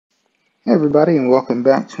Hey everybody, and welcome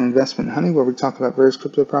back to Investment Honey, where we talk about various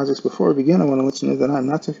crypto projects. Before we begin, I want to let you know that I'm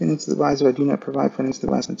not a financial advisor. I do not provide financial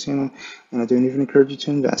advice on the channel, and I don't even encourage you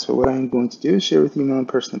to invest. But what I am going to do is share with you my own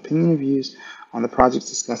personal opinion and views on the projects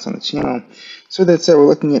discussed on the channel. So that said, we're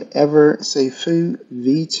looking at Safu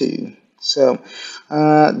V2. So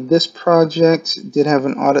this project did have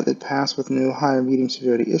an audit that passed with no high or medium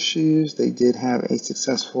severity issues. They did have a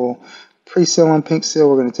successful pre-sale on Pink Sale.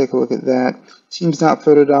 We're going to take a look at that. Team's not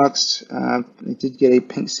photodoxed. They did get a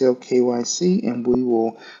Pink Sale KYC, and we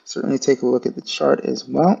will certainly take a look at the chart as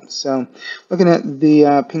well. So looking at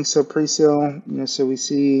the Pink Sale pre-sale, so we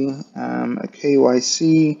see a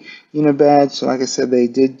KYC badge. So like I said, they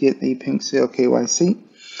did get the Pink Sale KYC.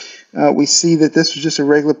 We see that this was just a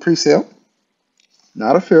regular pre-sale,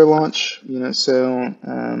 not a fair launch, so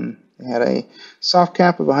they had a soft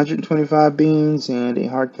cap of 125 beans and a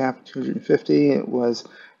hard cap of 250. It went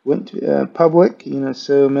public,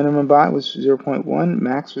 so minimum buy was 0.1,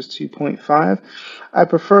 max was 2.5. I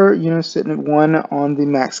prefer, sitting at 1 on the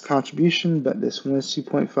max contribution, but this one is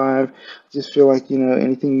 2.5. Just feel like,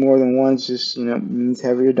 anything more than 1 is just, means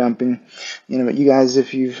heavier dumping. But you guys,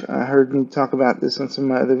 if you've heard me talk about this on some of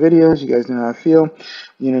my other videos, you guys know how I feel.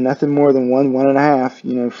 Nothing more than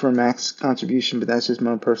 1.5, for max contribution, but that's just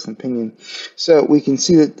my personal opinion. So we can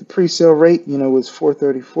see that the pre-sale rate, was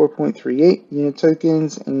 434.38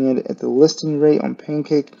 tokens, and at the listing rate on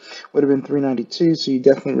Pancake would have been 392. So you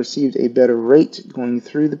definitely received a better rate going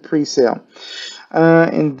through the pre-sale.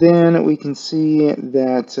 And then we can see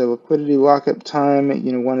that liquidity lockup time,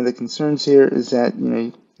 one of the concerns here is that,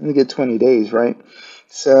 you only get 20 days, right?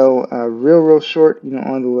 So real short,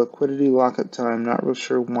 on the liquidity lockup time. Not real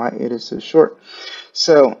sure why it is so short.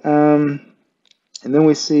 So, and then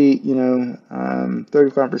we see,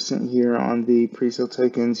 35% here on the pre-sale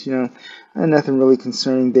tokens, nothing really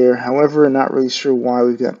concerning there. However, not really sure why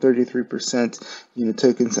we've got 33%,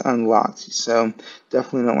 tokens unlocked. So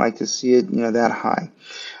definitely don't like to see it, that high.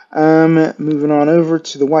 Moving on over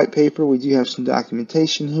to the white paper, we do have some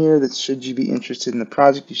documentation here that should you be interested in the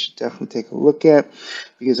project, you should definitely take a look at,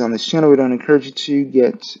 because on this channel we don't encourage you to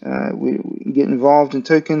get involved in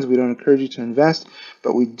tokens. We don't encourage you to invest,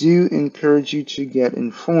 but we do encourage you to get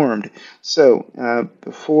informed. So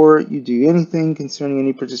before you do anything concerning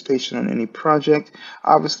any participation on any project,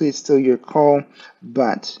 obviously it's still your call,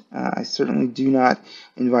 but I certainly do not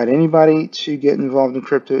invite anybody to get involved in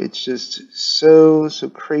crypto. It's just so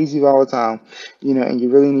crazy volatile, and you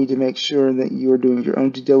really need to make sure that you are doing your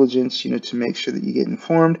own due diligence, to make sure that you get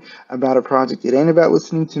informed about a project. It ain't about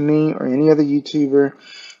listening to me or any other YouTuber,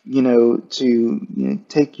 to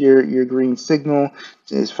take your green signal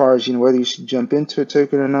as far as whether you should jump into a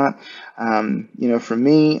token or not. For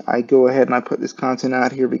me, I go ahead and I put this content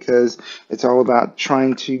out here because it's all about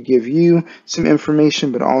trying to give you some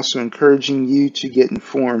information, but also encouraging you to get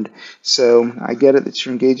informed. So I get it that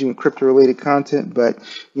you're engaging with crypto related content, but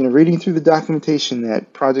reading through the documentation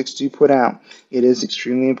that projects do put out, it is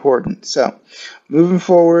extremely important. So moving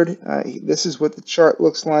forward, this is what the chart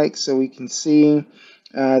looks like. So we can see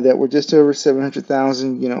that we're just over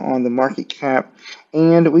 700,000, on the market cap,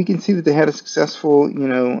 and we can see that they had a successful,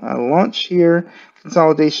 launch here,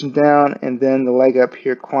 consolidation down, and then the leg up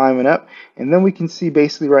here climbing up, and then we can see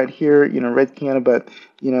basically right here, red candle, but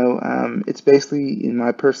it's basically, in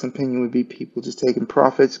my personal opinion, would be people just taking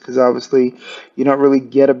profits, because obviously you don't really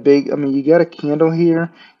get a big, you got a candle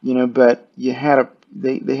here, but you had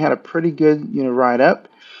they had a pretty good, ride up,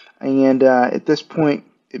 and at this point,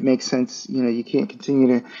 it makes sense, you can't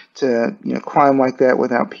continue to climb like that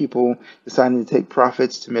without people deciding to take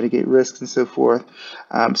profits to mitigate risks and so forth.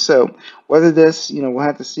 So whether this, we'll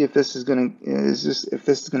have to see if this is going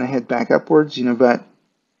to head back upwards, but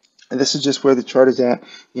this is just where the chart is at,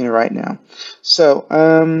 right now. So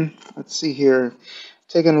let's see here.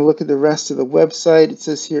 Taking a look at the rest of the website, it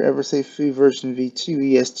says here Safu version V2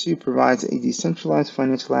 ES2 provides a decentralized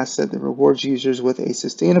financial asset that rewards users with a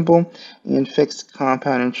sustainable and fixed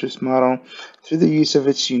compound interest model through the use of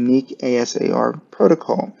its unique ASAR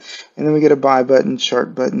protocol. And then we get a buy button,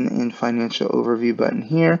 chart button, and financial overview button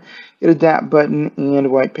here. Get a DApp button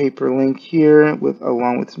and white paper link here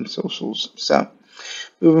along with some socials. So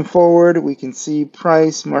moving forward, we can see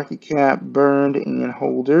price, market cap, burned, and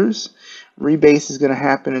holders. Rebase is going to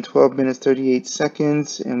happen in 12 minutes 38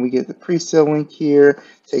 seconds, and we get the pre-sale link here,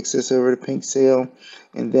 takes us over to Pink Sale,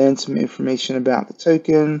 and then some information about the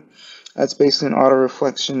token. That's basically an auto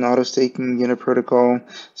reflection, auto staking protocol,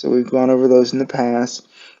 so we've gone over those in the past.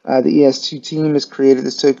 The ES2 team has created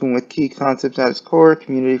this token with key concepts at its core: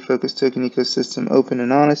 community-focused token ecosystem, open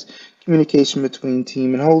and honest communication between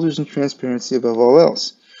team and holders, and transparency above all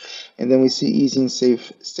else. And then we see easy and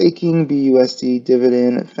safe staking, BUSD,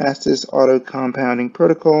 dividend, fastest auto compounding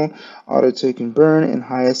protocol, auto token burn, and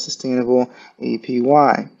highest sustainable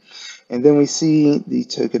APY. And then we see the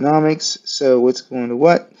tokenomics. So what's going to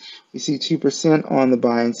what? We see 2% on the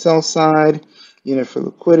buy and sell side, for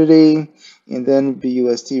liquidity, and then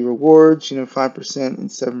BUSD rewards, 5% and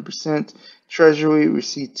 7%. Treasury, we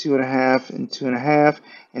see 2.5 and 2.5,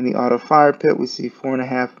 and the auto fire pit, we see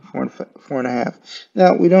 4.5 and 4.5.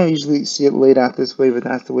 Now, we don't usually see it laid out this way, but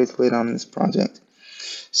that's the way it's laid out in this project.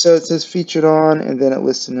 So it says featured on, and then it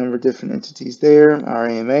lists a number of different entities there, our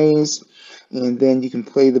AMAs, and then you can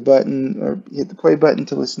play the button or hit the play button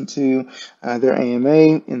to listen to their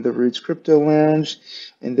AMA in the Roots Crypto Lounge.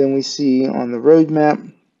 And then we see on the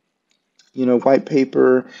roadmap, white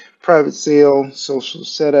paper, private sale, social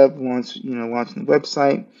setup, launching the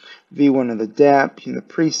website, V1 of the DApp,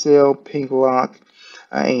 pre-sale, pink lock,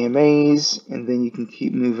 AMAs, and then you can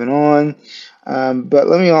keep moving on. But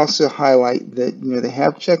let me also highlight that, they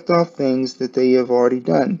have checked off things that they have already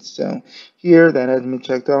done. So here that hasn't been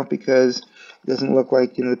checked off because it doesn't look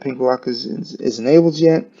like, the pink lock is enabled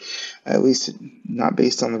yet, at least not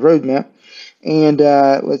based on the roadmap. And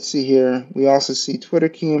let's see here. We also see Twitter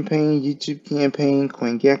campaign, YouTube campaign,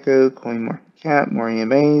 CoinGecko, CoinMarketCap, more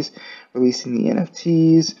AMAs, releasing the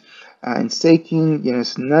NFTs, and staking.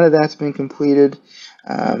 So none of that's been completed,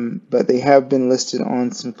 but they have been listed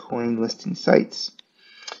on some coin listing sites.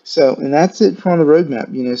 So, and that's it from the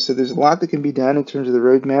roadmap, so there's a lot that can be done in terms of the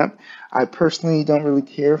roadmap. I personally don't really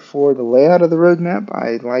care for the layout of the roadmap.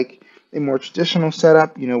 I like a more traditional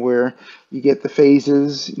setup, where you get the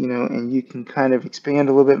phases, and you can kind of expand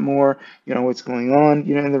a little bit more, what's going on,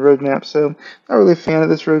 in the roadmap. So, not really a fan of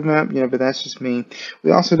this roadmap, but that's just me.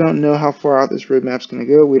 We also don't know how far out this roadmap's going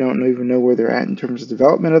to go. We don't even know where they're at in terms of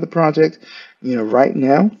development of the project, right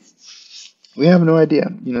now. We have no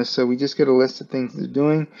idea, so we just get a list of things they're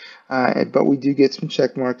doing, but we do get some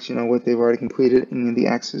check marks, what they've already completed and the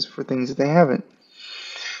access for things that they haven't.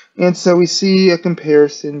 And so we see a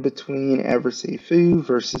comparison between Safu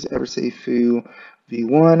versus Safu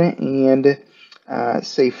V1 and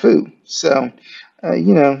Safu. So,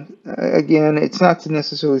 again, it's not to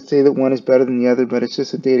necessarily say that one is better than the other, but it's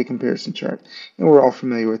just a data comparison chart, and we're all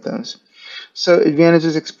familiar with those. So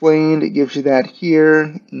advantages explained, it gives you that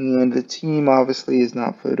here, and the team obviously is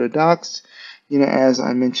not photo doxed, as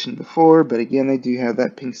I mentioned before, but again, they do have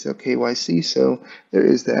that pink cell KYC, so there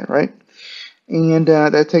is that, right? And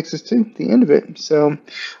that takes us to the end of it. So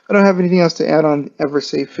I don't have anything else to add on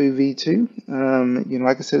Safu V2.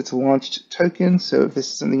 Like I said, it's a launched token, so if this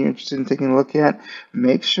is something you're interested in taking a look at,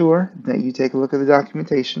 make sure that you take a look at the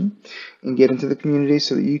documentation and get into the community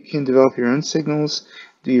so that you can develop your own signals,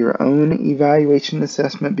 do your own evaluation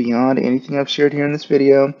assessment beyond anything I've shared here in this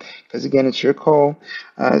video, because again, it's your call,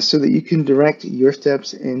 so that you can direct your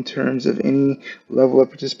steps in terms of any level of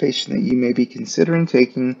participation that you may be considering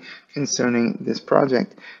taking concerning this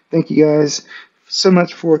project. Thank you guys so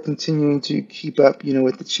much for continuing to keep up,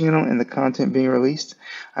 with the channel and the content being released.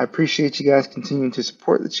 I appreciate you guys continuing to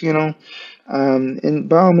support the channel. And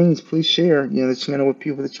by all means, please share, the channel with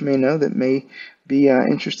people that you may know that may be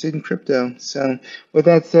interested in crypto. So with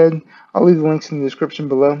that said, I'll leave the links in the description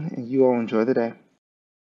below, and you all enjoy the day.